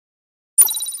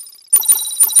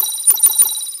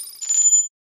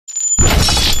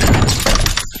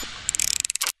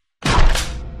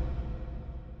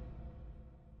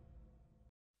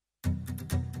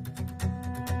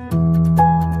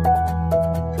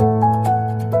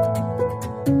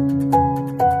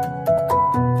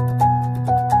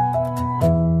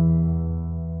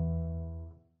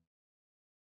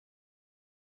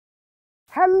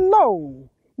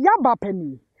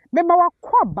penny. Mema wa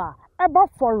kwaba eba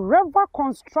Forever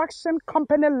Construction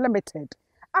Company Limited.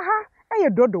 Aha, eye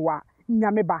dodowa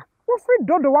nyameba. Wo free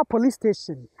dodowa police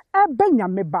station. Ebe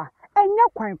nyameba. Enya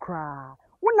kwan kra.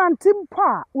 Wonanti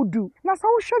mpa udu. Na sa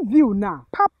wo hwe view na.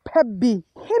 Papebi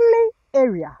hilly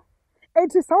area.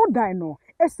 Eti sa wo dan no,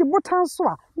 esibotan so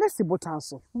a, na sibotan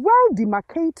so. Well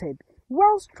demarcated,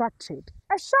 well structured.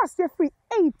 A share free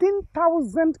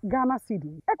 18,000 Ghana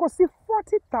cedi. Eko si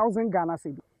 40,000 Ghana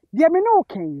cedi. The amino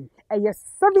okay, a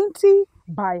 70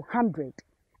 by 100.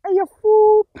 A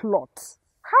full plot.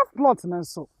 Half plot na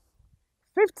so.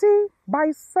 50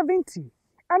 by 70.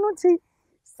 Anoti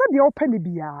said the open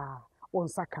biya on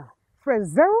Saka. Fresh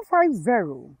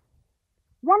 050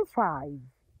 15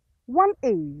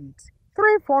 18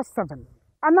 347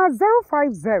 and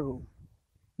 050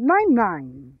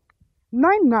 99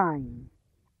 99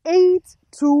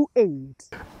 828.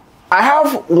 I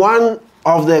have one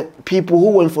of the people who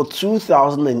went for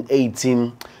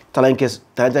 2018 Talented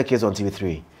Kidz on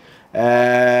TV3.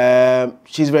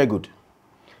 She's very good.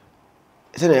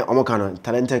 Isn't it?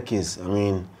 Talented Kidz. I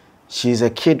mean, she's a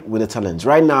kid with a talent.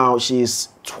 Right now, she's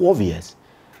 12 years.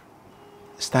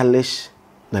 Stylish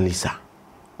Nelissa.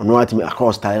 I know how to make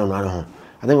across style. I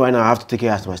think right now I have to take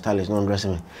her to my stylist, not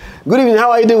dressing me. Good evening,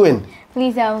 how are you doing?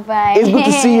 Please, I'm fine. It's good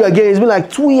to see you again. It's been like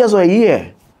 2 years or a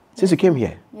year since you came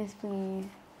here. Yes, please.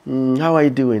 How are you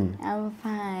doing? I'm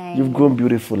fine. You've grown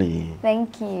beautifully.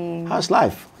 Thank you. How's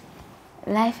life?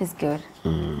 Life is good.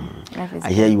 Life is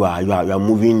I hear you are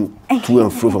moving to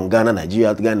and fro from Ghana,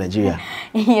 Nigeria to Ghana, Nigeria.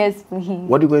 Yes, please.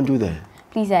 What are you going to do there?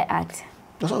 Please, I act.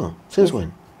 That's all. Since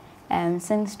when?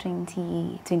 Since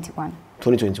 2021.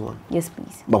 2021? Yes,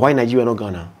 please. But why Nigeria, not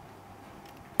Ghana?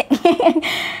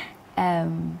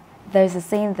 There's a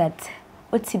saying that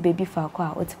 "Oti baby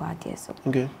fakwa, oti wadi so."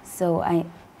 Okay. So I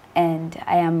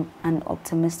am an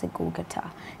optimistic go-getter.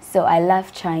 So I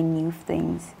love trying new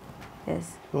things.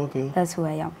 Yes. Okay. That's who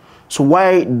I am. So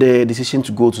why the decision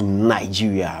to go to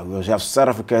Nigeria? Because you have South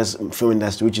Africa's film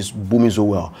industry, which is booming so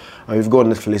well. And you've got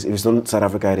Netflix. If it's not South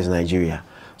Africa, it is Nigeria.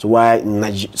 So why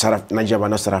Nigeria but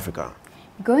not South Africa?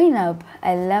 Growing up,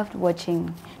 I loved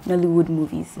watching Nollywood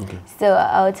movies. Okay. So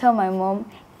I would tell my mom,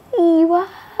 hey,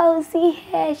 wow, see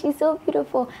her, she's so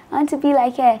beautiful. I want to be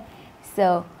like her.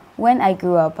 So when I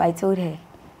grew up, I told her,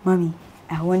 Mommy,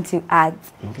 I want to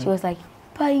act. Okay. She was like,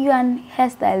 but you're an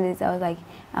hairstylist. I was like,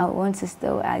 I want to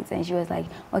still act. And she was like,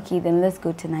 okay, then let's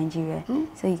go to Nigeria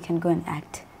so you can go and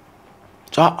act.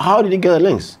 So how did you get the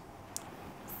links?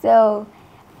 So,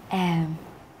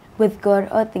 with God,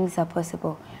 all things are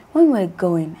possible. When we were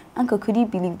going, Uncle, could you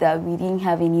believe that we didn't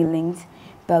have any links,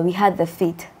 but we had the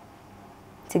faith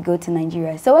to go to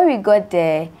Nigeria? So when we got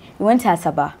there, we went to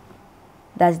Asaba.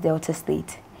 That's Delta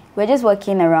State. We were just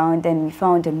walking around and we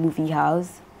found a movie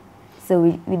house. So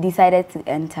we decided to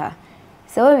enter.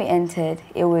 So when we entered,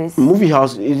 it was... Movie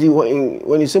house? Is it,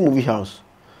 when you say movie house,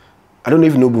 I don't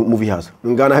even know movie house.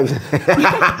 In Ghana...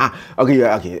 okay,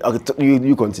 yeah, okay.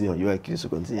 You continue. You are curious to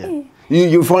continue.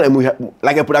 You found a movie,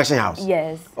 like a production house?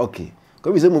 Yes. Okay.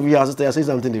 Because we say movie house, I say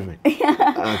something different.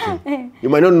 Okay. You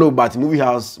might not know, but movie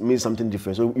house means something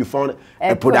different. So you found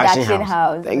a production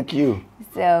house. Thank you.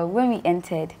 So when we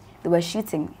entered, they were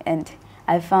shooting, and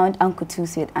I found Uncle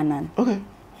Tusu with Anan. Okay.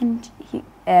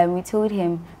 And we told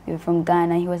him we were from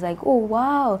Ghana. He was like, oh,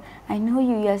 wow, I know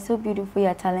you. You're so beautiful.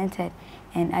 You're talented.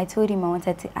 And I told him I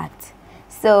wanted to act.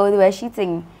 So they were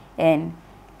shooting, and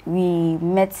we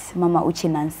met Mama Uche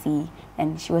Nancy.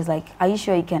 And she was like, are you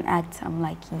sure you can act? I'm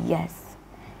like, yes.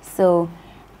 So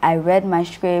I read my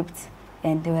script,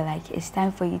 and they were like, it's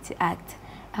time for you to act.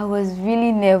 I was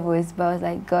really nervous, but I was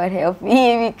like, God help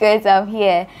me because I'm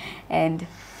here. And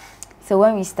so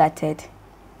when we started,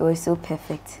 it was so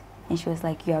perfect. And she was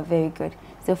like, you are very good.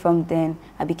 So from then,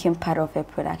 I became part of her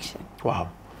production. Wow.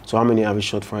 So how many have you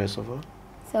shot for her so far?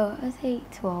 So I would say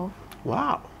 12.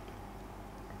 Wow.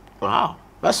 Wow.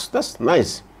 That's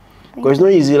nice. Because it's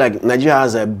not easy. Like, Nigeria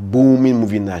has a booming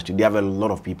movie industry. They have a lot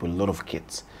of people, a lot of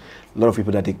kids, a lot of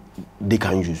people that they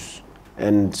can use.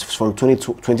 And from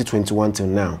 2021 till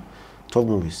now, 12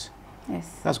 movies. Yes.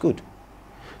 That's good.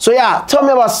 So yeah, tell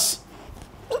me about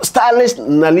stylish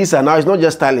Nelissa. Now it's not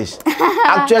just stylish.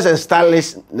 Actress and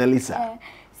stylish Nelissa.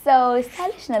 So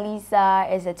stylish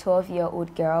Nelissa is a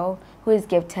 12-year-old girl who is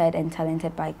gifted and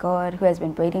talented by God, who has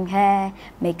been braiding hair,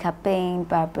 makeup-ing,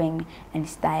 barbering, and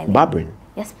styling. Barbering?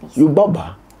 Yes, please. You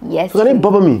barber? Yes. So can you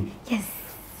barber me? Yes.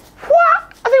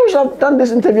 What? I think we should have done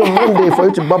this interview on Monday for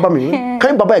you to barber me.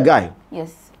 Can you barber a guy?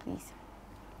 Yes, please.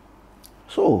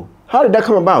 So, how did that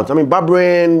come about? I mean,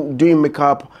 barbering, doing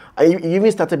makeup, and you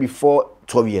even started before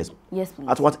 12 years? Yes, please.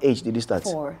 At what age did you start?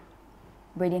 4.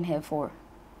 Braiding hair 4.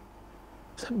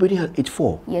 Started braiding hair at age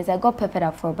 4? Yes, I got peppered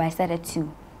at 4, but I started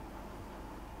 2.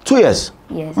 2 years?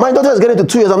 Yes. My daughter is getting to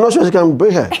 2 years. I'm not sure she can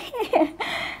braid hair.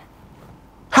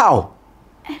 How?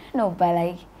 I don't know, but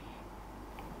like,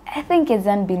 I think it's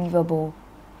unbelievable.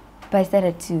 But I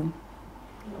started 2.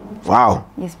 Wow.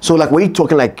 Yes. So like, were you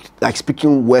talking like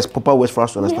speaking words, proper words for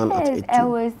us to understand? Yes, at age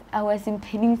 2? I was in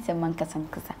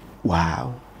Peninsa.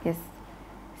 Wow. Yes.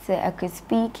 So I could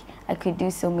speak, I could do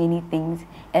so many things.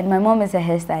 And my mom is a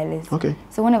hairstylist. Okay.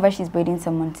 So whenever she's braiding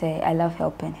someone, I love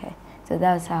helping her. So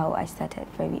that's how I started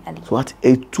very early. So at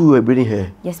age 2, you were braiding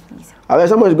hair? Yes, please. I mean,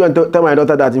 someone is going to tell my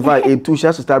daughter that in fact, age 2, she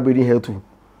has to start braiding hair too.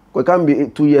 It can't be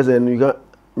 2 years and you can't.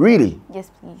 Really?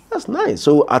 Yes, please. That's nice.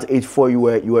 So at age 4, you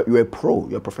were a pro.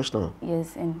 You're a professional.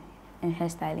 Yes, in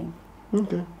hairstyling.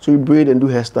 Okay. So you braid and do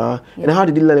hairstyle. Yes. And how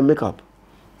did you learn the makeup?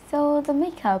 So the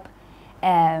makeup,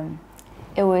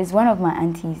 it was one of my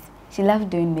aunties. She loved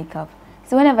doing makeup.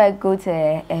 So whenever I go to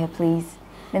her place,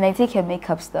 then I take her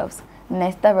makeup stuffs. Then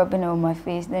I start rubbing it on my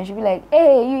face. Then she'll be like,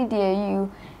 hey, you dear,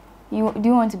 you do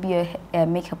you want to be a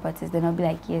makeup artist? Then I'll be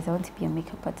like, yes, I want to be a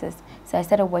makeup artist. So I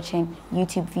started watching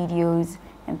YouTube videos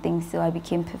and things. So I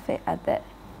became perfect at that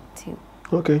too.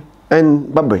 Okay.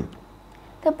 And barbering?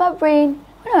 The barbering,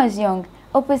 when I was young,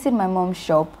 opposite my mom's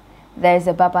shop, there's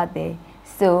a barber there.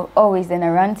 So always then I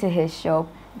run to his shop,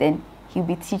 then he'll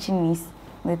be teaching me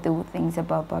little things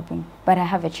about barbering. But I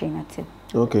have a trainer too.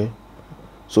 Okay.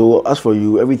 So as for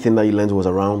you, everything that you learned was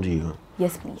around you?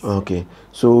 Yes, please. Okay.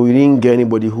 So you didn't get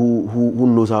anybody who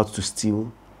knows how to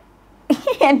steal?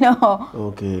 No.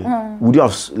 Okay. Would you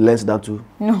have learned that too?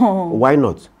 No. Why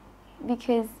not?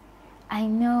 Because I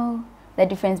know the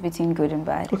difference between good and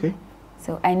bad. Okay.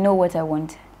 So I know what I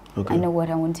want. Okay. I know what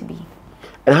I want to be.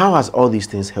 And how has all these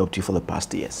things helped you for the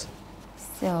past years?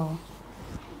 So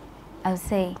I would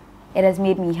say it has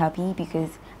made me happy because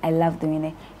I love doing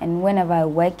it. And whenever I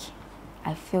work,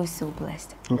 I feel so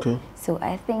blessed. Okay. So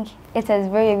I think it has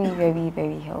very, very,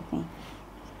 very helped me.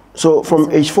 So from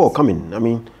age 4 coming, I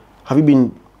mean, have you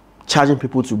been charging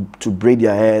people to braid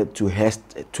their hair, to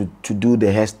do the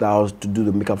hairstyles, to do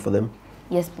the makeup for them?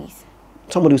 Yes, please.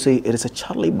 Somebody will say it is a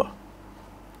child labor.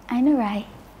 I know, right?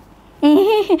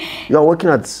 You are working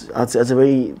at a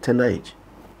very tender age.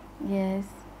 Yes.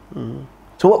 Mm.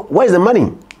 So where is the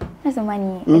money? That's the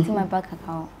money. It's in my bank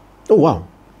account. Oh wow.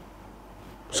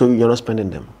 So you're not spending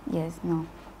them? Yes, no.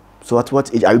 So at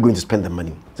what age are you going to spend the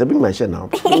money? So bring my share now.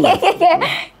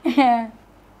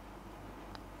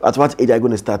 At what age are you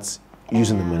going to start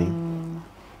using the money?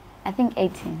 I think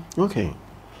 18. Okay.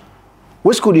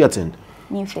 Which school do you attend?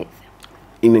 New Faith.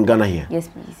 In Ghana here? Yes,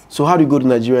 please. So how do you go to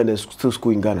Nigeria and then still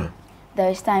school in Ghana? There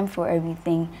is time for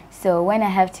everything. So when I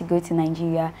have to go to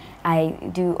Nigeria, I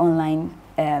do online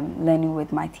learning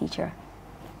with my teacher.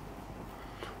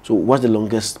 So what's the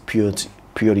longest period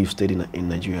you've stayed in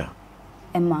Nigeria?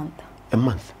 A month. A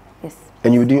month? Yes.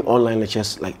 And you do online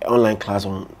lectures, like online class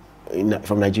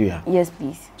from Nigeria? Yes,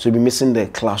 please. So you'll be missing the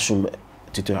classroom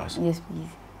tutorials? Yes, please.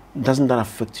 Doesn't that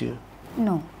affect you?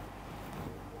 No.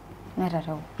 Not at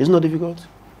all. It's not difficult?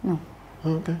 No.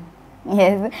 Okay.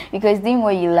 Yes, because doing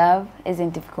what you love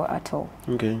isn't difficult at all.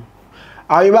 Okay.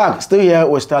 Are you back? Still here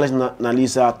with stylist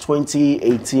Nelissa,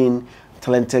 2018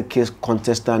 Talented Kidz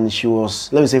contestant. She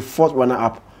was, let me say, 4th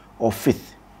runner-up or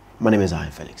 5th. My name is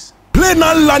Zionfelix. Play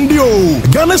now Landio,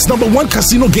 Ghana's #1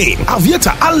 casino game.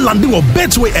 Aviator Al Landio or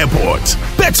Betway Airport.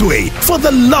 Betway, for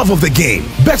the love of the game.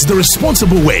 Bet the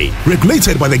responsible way.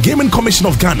 Regulated by the Gaming Commission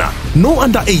of Ghana. No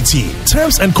under 18.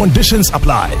 Terms and conditions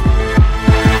apply.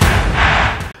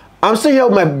 I'm still here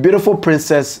with my beautiful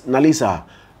princess Nelissa,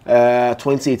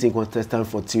 2018 contestant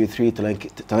for TV3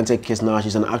 Talented Kidz. Now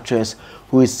she's an actress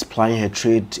who is plying her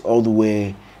trade all the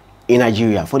way in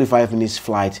Nigeria. 45 minutes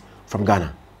flight from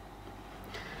Ghana.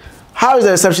 How is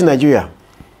the reception in Nigeria?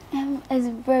 It's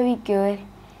very good,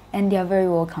 and they are very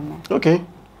welcoming. Okay.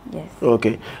 Yes.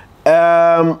 Okay.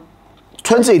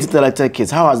 2018 Talented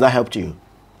Kidz, how has that helped you?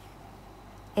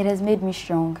 It has made me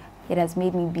strong. It has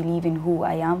made me believe in who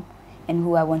I am and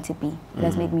who I want to be. It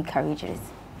has made me courageous.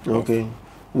 Okay. Yes.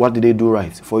 What did they do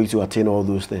right for you to attain all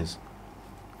those things?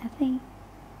 I think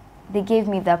they gave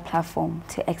me that platform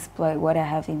to exploit what I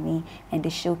have in me and to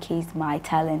showcase my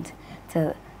talent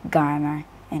to Ghana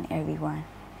and everyone.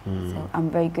 So I'm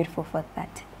very grateful for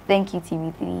that. Thank you,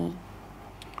 TV3.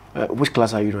 Which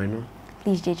class are you right now?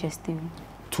 Please, just 2.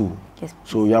 2? Yes,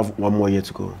 please. So you have 1 more year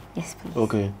to go? Yes, please.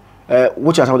 Okay.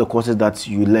 Which are some of the courses that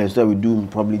you learn? So that we do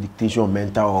probably dictation,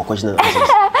 mental, or question and answers.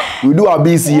 We do our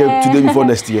BCA today before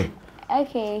next year.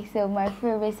 Okay, so my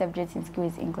favorite subject in school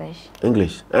is English.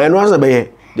 English. And what's about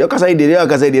here? The say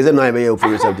there's no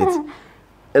favorite subject.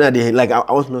 And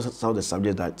I want to know some of the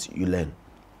subjects that you learn.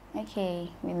 Okay,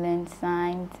 we learned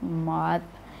science, math,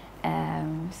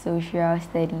 social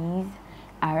studies,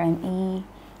 RME,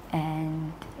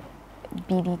 and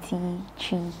BDT,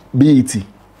 tree. BET.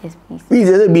 Yes, please.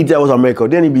 BET was America.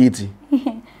 Then BET.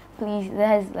 Please,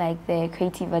 that's like the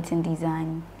creative art and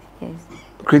design. Yes.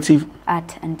 Creative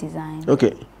art and design.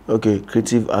 Okay. Okay.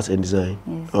 Creative arts and design.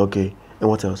 Yes. Okay. And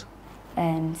what else?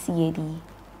 And CAD.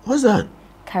 What's that?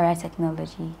 Career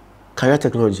technology. Career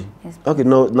technology. Yes. Okay.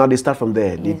 Now they start from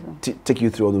there. Yes, They take you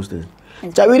through all those things.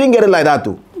 Yes. We didn't get it like that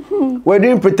too. We're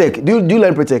doing pre-tech. Do you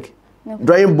learn pre-tech? No.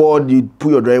 Drawing board. You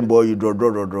put your drawing board. You draw.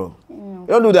 No. You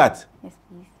don't do that. Yes,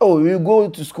 please. Oh, you go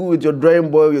to school with your drawing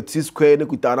board, your T-square, you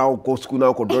go school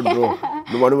now, draw.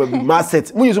 No math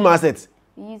set. We use math set.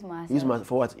 We use math. Use math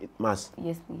for what? Math.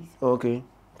 Yes, please. Okay.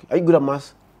 Are you good at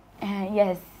math?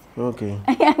 Yes. Okay.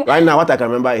 Right now, what I can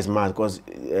remember is math because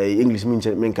English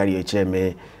mean carry a chair.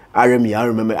 RME, I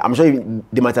remember. I'm sure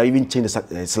they might have even changed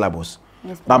the syllabus.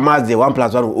 Yes, but math, the 1 +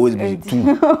 1 will always be 2.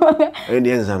 And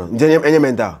the answer, no. Any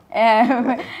mental.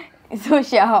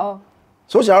 Social.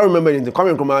 Social, I remember anything.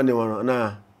 Coming from my name,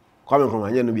 nah. Coming from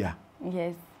my name,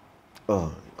 Yes.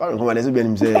 Oh, coming from my name,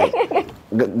 him say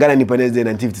Ghana Independence Day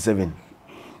 1957.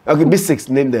 Okay, B6,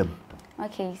 name them.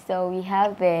 Okay, so we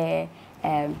have the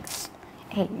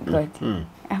hey God,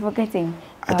 I'm forgetting.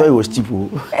 I thought it was cheap.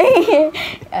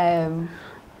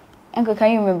 Uncle,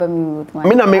 can you remember me with one?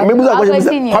 Maybe that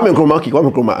question. Kwame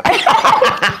Nkrumah.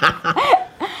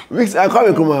 Mix.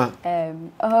 Kwame Nkrumah.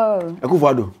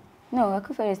 Akufo-Addo. No,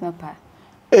 Akufo-Addo is not part.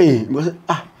 Hey,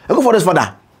 Akufo-Addo's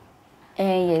father.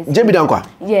 Yes. JB Dankwa.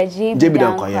 Yeah, JB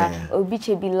Dankwa. Yeah.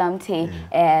 Obichebi Lamte.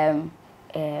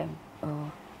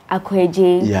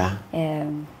 Akweje. Yeah.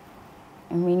 I'm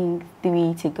meaning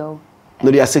 3 to go.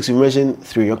 No, there are 6. You mentioned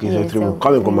 3. Okay, yeah, so 3.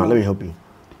 Kwame Nkrumah. Let me help you.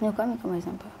 No, Kwame Nkrumah is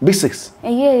not part. Big 6.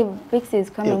 Yeah, Big 6.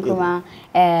 Kwame Nkrumah.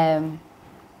 Kwame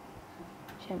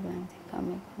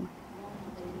Nkrumah.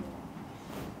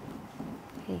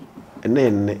 And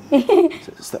then,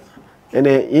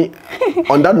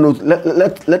 on that note,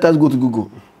 let us go to Google.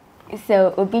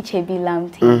 So Obichebi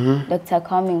Lamte, Dr.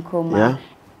 Kwame Nkrumah,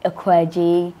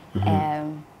 Akwaje,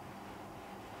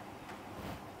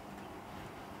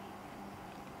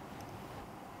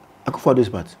 Akufo-Addo is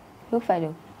part.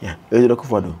 Akufo-Addo. Yeah,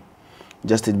 Akufo-Addo.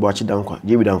 Justice Boachi Dankwa,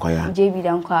 JB Dankwa, yeah. JB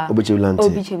Dankwa. Obichebi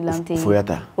Lamte.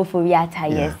 Oforiatta.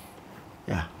 Yes.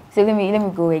 Yeah. So let me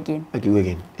go again. Okay, go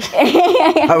again.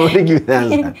 I will give you the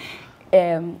answer.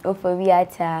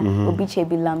 Oforiatta,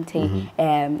 Obichebi Lamte,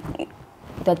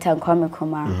 Dr. Kwame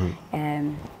Nkrumah,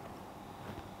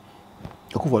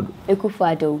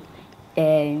 Akufo-Addo,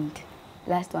 and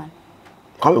last one.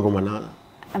 Kwame Nkrumah now.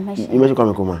 You mentioned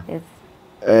Kwame Nkrumah. Yes.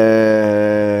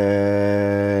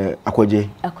 Akwaje.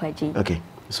 Okay,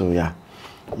 so yeah.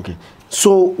 Okay.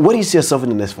 So where do you see yourself in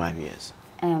the next 5 years?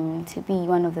 To be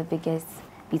one of the biggest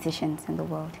beauticians in the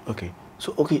world. Okay.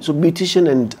 So beautician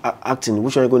and acting,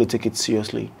 which one are you going to take it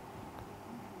seriously?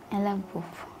 I love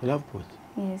both. You love both?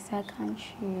 Yes, I can't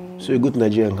choose. So you go to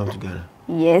Nigeria and come to Ghana?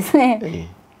 Yes. Hey.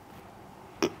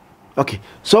 Okay.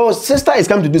 So sister is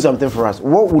coming to do something for us.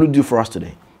 What will you do for us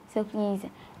today? So please,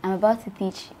 I'm about to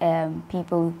teach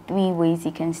people 3 ways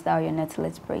you can style your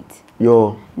knotless braids.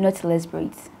 Your knotless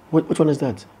braids. Which one is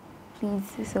that? Please.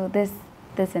 So this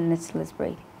is a knotless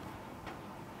braid.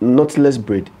 Knotless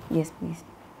braid. Yes, please.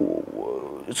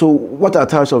 So what are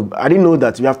types of? I didn't know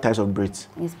that we have types of braids.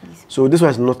 Yes, please. So this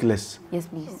one is knotless. Yes,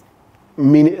 please.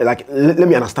 Meaning, like, let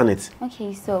me understand it.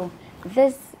 Okay, so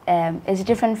this is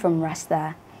different from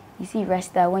Rasta. You see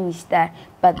Rasta when you start,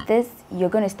 but this you're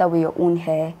gonna start with your own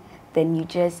hair, then you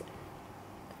just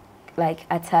like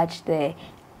attach the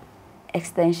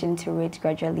extension to it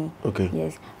gradually. Okay.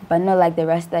 Yes, but not like the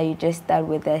Rasta. You just start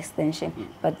with the extension,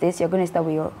 but this you're gonna start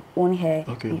with your own hair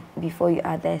before you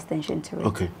add the extension to it.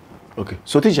 Okay. Okay.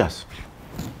 So teach us.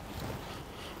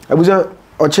 Abuja,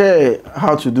 Oche,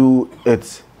 how to do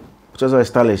it? Just a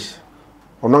stylish.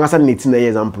 I'm not gonna say 18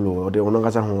 example or the I'm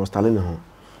not gonna say styling.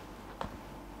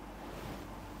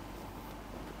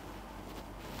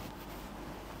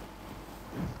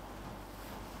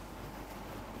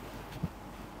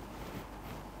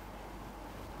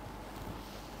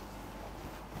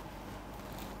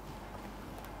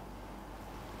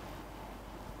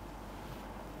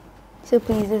 So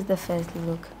please, this is the first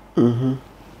look.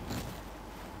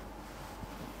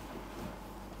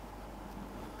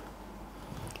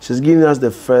 She's giving us the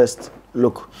first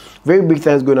look. Very big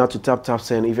thanks going out to Tap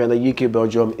Send. If you're in the UK,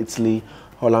 Belgium, Italy,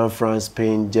 Holland, France,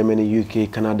 Spain, Germany,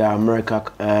 UK, Canada,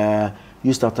 America,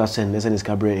 use Tap Send. Listen, is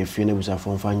Cabaret. If you're able to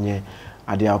phone fanye,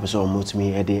 Ade episode on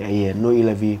me. No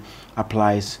e-levy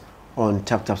applies on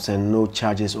Tap Send. No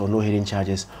charges or no hidden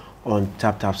charges on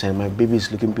tap saying my baby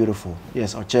is looking beautiful.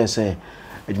 Yes, or chair say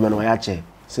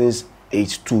since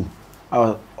age 2.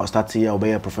 I was starting to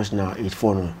be a professional age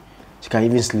 4 now. She can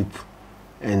even sleep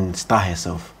and start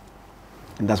herself.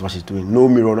 And that's what she's doing. No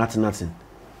mirror, nothing.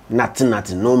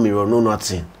 No mirror, no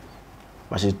nothing.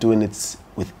 But she's doing it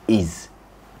with ease.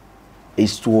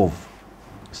 Age 12.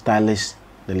 Stylish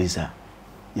Nelissa.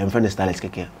 You're friend of stylish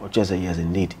keke. Or just yes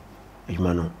indeed.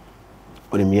 Ejmano.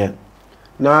 Odemie.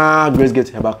 Na Grace Gate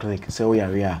Herbal Clinic. Say we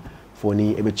are for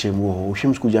ni ebe chemu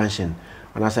Oshim School Junction.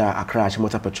 And I say Accra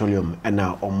Chimota Petroleum and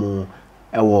now omo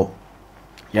ewo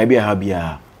ya bia ha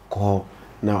bia ko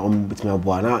na bitimi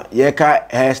aboa na ye ka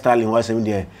hairstyling was in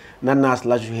there na nas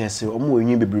luxury hair say omo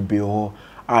enyi bebrebe ho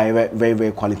very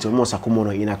very quality omo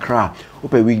sakomo in Accra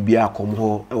ope wig bia kom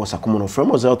ho e was sakomo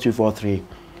from 0243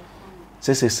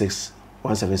 666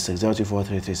 176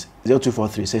 0243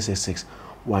 0243 666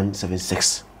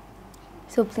 176.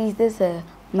 So please, this is a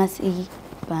messy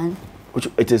band. Which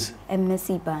it is? A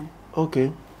messy band.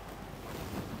 Okay.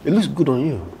 It looks good on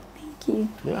you. Thank you.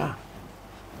 Yeah.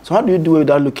 So how do you do it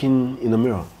without looking in the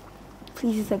mirror?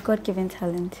 Please, it's a God-given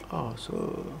talent. Oh,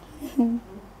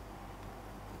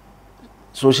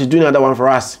 so she's doing another one for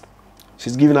us.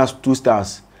 She's giving us 2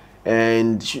 stars.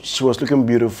 And she was looking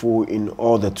beautiful in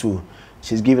all the 2.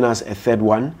 She's giving us a 3rd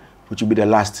one, which will be the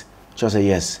last. She said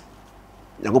yes.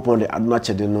 I go upon the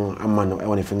adnature de no amano I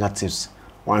want the fingertips.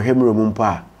 One him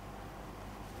remumpa.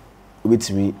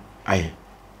 With me,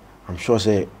 I'm sure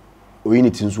say we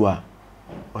need to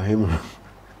or him.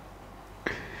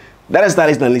 That is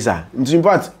stylist Nelissa. In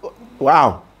fact,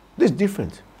 wow, this is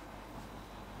different.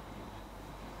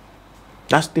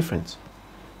 That's different.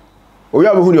 Oh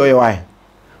yeah, who do you why?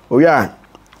 Oh yeah,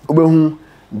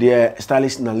 the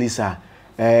stylist Nelissa.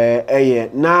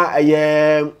 Na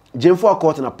Jemfo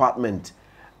Court an apartment.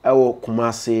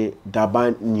 Kumase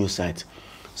Daban new site.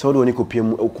 So do ni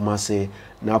kopiem Kumase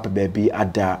na baby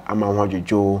ada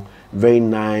amawajojo. Very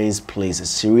nice place, a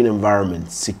serene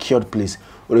environment, secured place.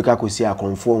 Orika ko si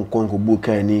akonfo nkonko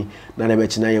buka ni na na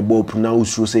bechi na ye bop na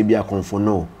usuro se bi akonfo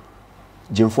no.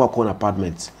 Jemfo Court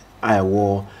apartment. I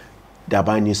wo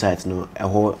Daban new site no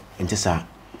eho entesa.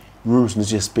 Rooms no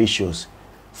just spacious,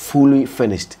 fully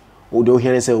furnished. Odo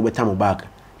here say obeta back.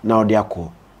 Now they are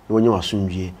call. No one you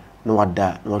assume no what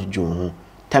that, no what you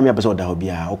tell me episode that will be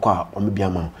a you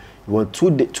want 2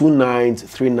 nights,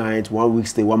 3 nights, 1 week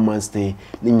stay, 1 month stay,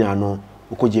 Ninyano,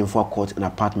 Jemfo Court an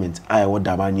apartment. I what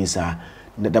Dabanisa,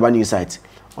 the Dabani site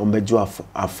on Bejo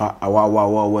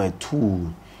awa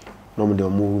 2 normally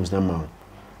moves now.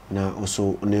 Now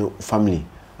also new family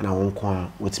and I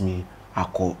won't with me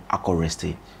ako rest.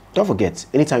 Don't forget,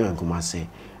 anytime you're in Kumasi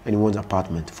and you want an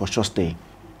apartment for short stay,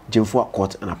 Jemfo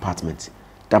Court an apartment.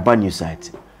 Dabani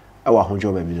site. Our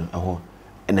 100 baby,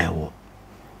 and I will.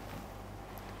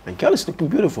 And girl is looking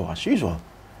beautiful as usual.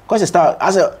 Because it start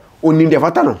as a only the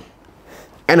vatano.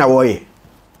 And I will.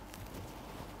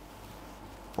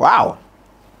 Wow.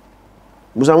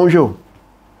 Musamusho.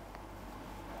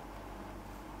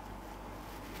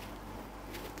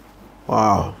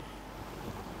 Wow.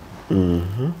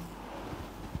 You're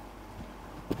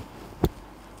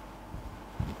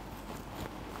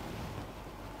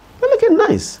looking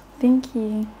nice. Thank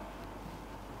you.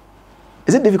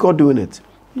 Is it difficult doing it?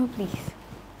 No, please.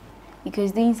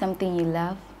 Because doing something you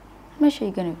love, I'm not sure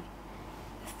you're going to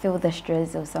feel the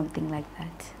stress or something like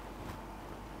that.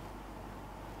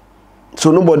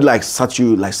 So nobody sat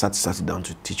you down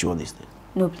to teach you all these things?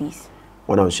 No, please.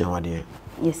 When I was sharing what you.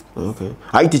 Yes, please. Okay.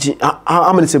 Are you teaching?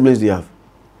 How many siblings do you have?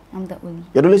 I'm the only.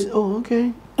 You're the only. Oh,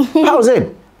 okay. How was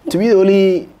it to be the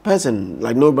only person?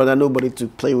 Like no brother, nobody to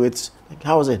play with. Like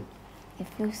how was it? It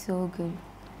feels so good.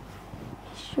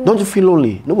 Sure. Don't you feel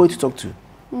lonely? Nobody to talk to?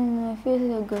 I feel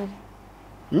so good.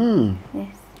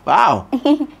 Yes. Wow.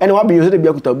 And what be you said be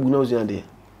akuta book now there?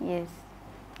 Yes.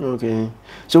 Okay.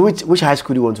 So which high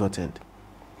school do you want to attend?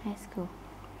 High school.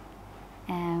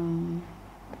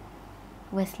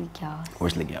 Wesley Girls.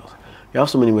 Wesley Girls. You have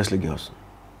so many Wesley Girls.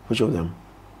 Which of them?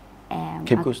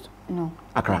 Cape Coast? No.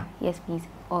 Accra? Yes, please.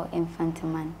 Or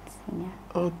Infantaman Senior.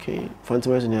 Okay.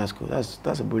 Infantaman Senior School.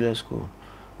 That's a brilliant school.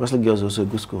 Wesley Girls is also a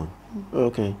good school.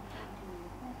 Okay.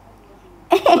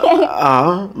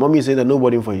 Mommy said that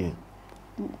nobody for you.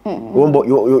 You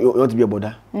want to be a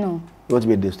border? No. You want to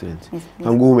be a day student? Yes, please.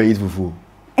 I'm going to eat fufu.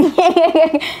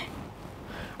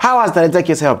 How has Talented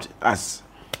Kids helped us?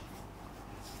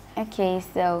 Okay,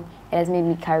 so it has made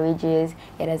me courageous.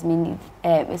 It has made me,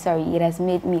 it has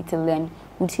made me to learn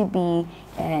who to be,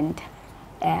 and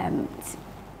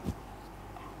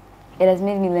it has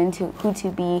made me learn who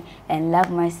to be and love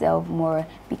myself more,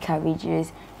 be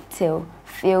courageous, to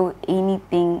feel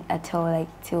anything at all,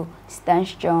 like to stand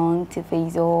strong, to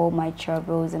face all my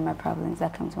troubles and my problems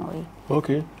that comes my way.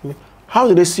 Okay. How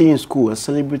do they see you in school? A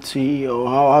celebrity, or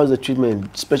how is the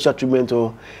treatment? Special treatment,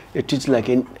 or they treat you like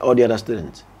all the other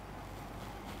students?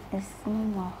 It's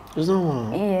normal. It's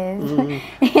normal.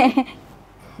 Yes.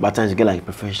 But times you get like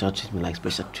professional treatment, like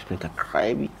special treatment, like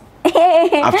crying.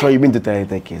 After you've been to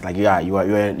talented kids, like yeah, you are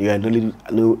really.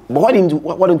 No, but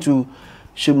why don't you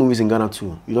shoot movies in Ghana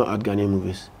too? You don't add Ghanaian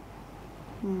movies.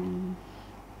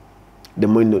 The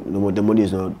money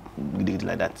is not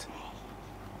like that.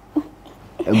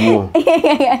 No.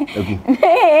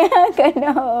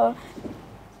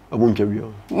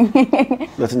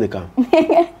 Nothing they can.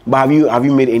 But have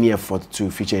you made any effort to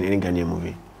feature in any Ghanaian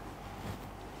movie?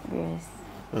 Yes.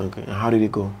 Okay. And how did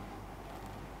it go?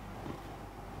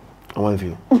 I want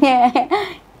view. The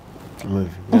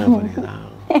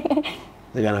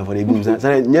Ghana for the boom.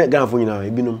 Ghana for you now.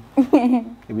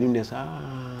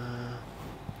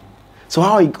 So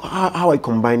how are you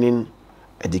combining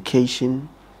education,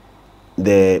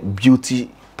 the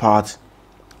beauty part,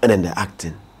 and then the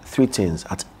acting? 3 things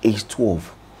at age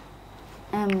 12.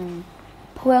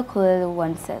 Poe Coelho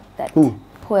once said that. Who?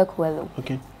 Poe Coelho.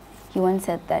 Okay. He once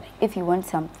said that if you want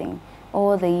something,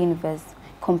 all the universe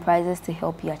comprises to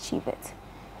help you achieve it.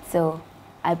 So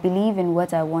I believe in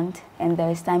what I want, and there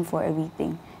is time for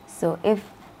everything. So if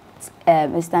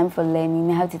it's time for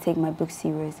learning, I have to take my book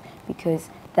serious, because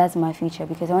that's my future,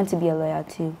 because I want to be a lawyer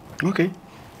too. Okay.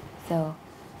 So,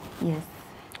 yes.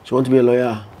 So you want to be a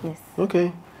lawyer? Yes.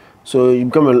 Okay. So you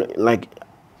become like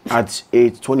at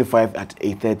age 25, at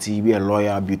age 30, you be a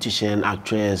lawyer, beautician,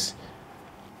 actress.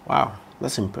 Wow,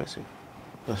 that's impressive.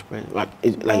 That's impressive.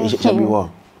 It should be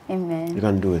well. Amen. You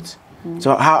can do it.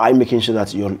 So how are you making sure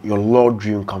that your law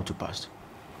dream come to pass?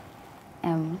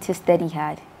 To study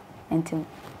hard, and to,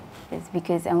 yes,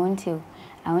 because I want to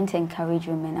encourage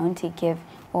women. I want to give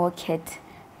all kids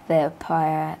the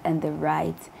power and the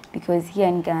rights, because here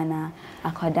in Ghana,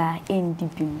 akoda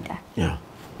indibunda. Yeah.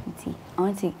 I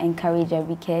want to encourage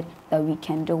every kid that we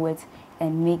can do it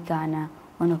and make Ghana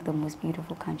one of the most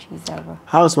beautiful countries ever.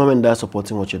 How is mom and dad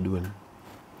supporting what you're doing?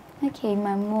 Okay,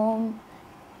 my mom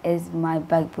is my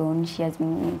backbone. She has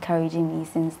been encouraging me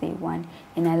since day one,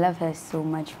 and I love her so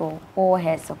much for all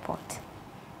her support.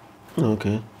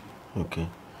 Okay. Okay.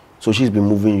 So she's been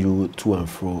moving you to and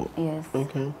fro. Yes.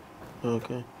 Okay.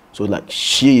 Okay. So like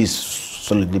she is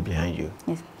solidly behind you.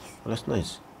 Yes, please. Well, that's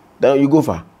nice. Then you go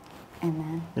far.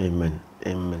 Amen. Amen.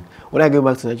 Amen. When I go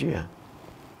back to Nigeria?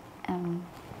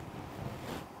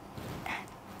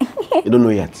 You don't know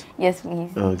yet? Yes,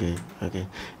 please. Okay. Okay.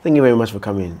 Thank you very much for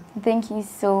coming. Thank you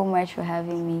so much for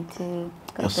having me too.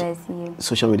 God bless you.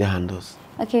 Social media handles.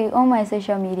 Okay, all my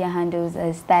social media handles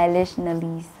are Stylish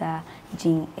Nelissa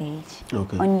GH.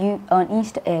 Okay.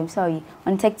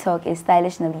 On TikTok is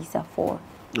Stylish Nelissa 4.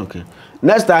 Okay.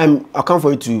 Next time I'll come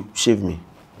for you to shave me.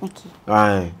 Okay. All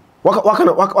right. What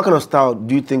kind of style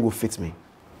do you think will fit me?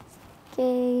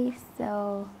 Okay,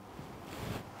 so.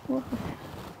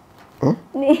 Huh?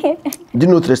 Do you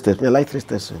know 3 steps? I like 3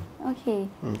 steps. Okay.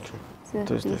 Okay. So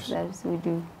 3 3 steps. steps we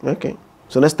do. Okay.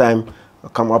 So next time I'll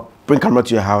come up, bring camera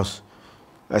to your house.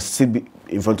 I sit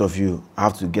in front of you. I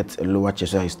have to get a lower chair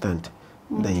so I stand.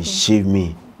 Okay. Then you shave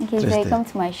me. Okay, so you come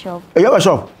to my shop. Oh, you have a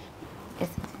shop? Yes.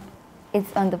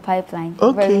 It's on the pipeline.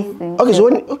 Okay. Very soon. Okay, so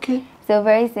when, okay. So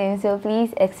very soon. So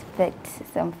please expect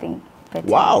something better.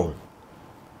 Wow.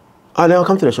 And then I'll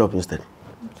come to the shop instead.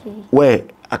 Where?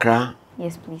 Accra?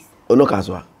 Yes, please. Oh, no,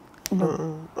 Kaswa?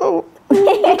 No. Oh,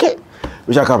 okay.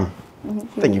 We shall come. Okay.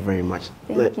 Thank you very much.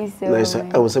 Thank you so nice.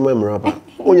 much. I was saying, I'm rapper.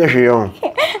 On your show.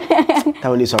 That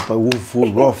one is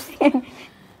full rough.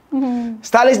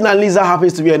 Stylist Nelissa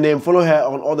happens to be a name. Follow her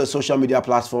on all the social media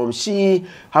platforms. She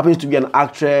happens to be an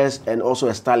actress and also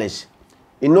a stylist.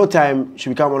 In no time, she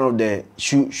become one of the.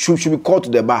 She be called to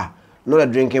the bar, not a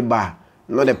drinking bar,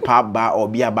 not a pub bar or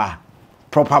beer bar,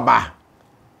 proper bar.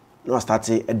 No, I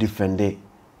started a different day.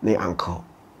 Ne uncle.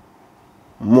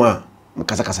 Moi,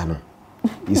 mkasa no.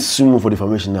 It's soon for the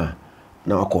information now.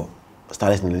 Now I call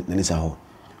stylist Nelissa ho.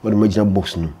 What the original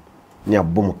box no. Near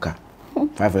Bomoka.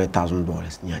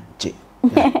 $500,000. Yeah, che.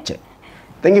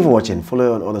 Thank you for watching.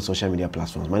 Follow on all the social media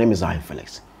platforms. My name is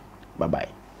Zionfelix. Bye bye.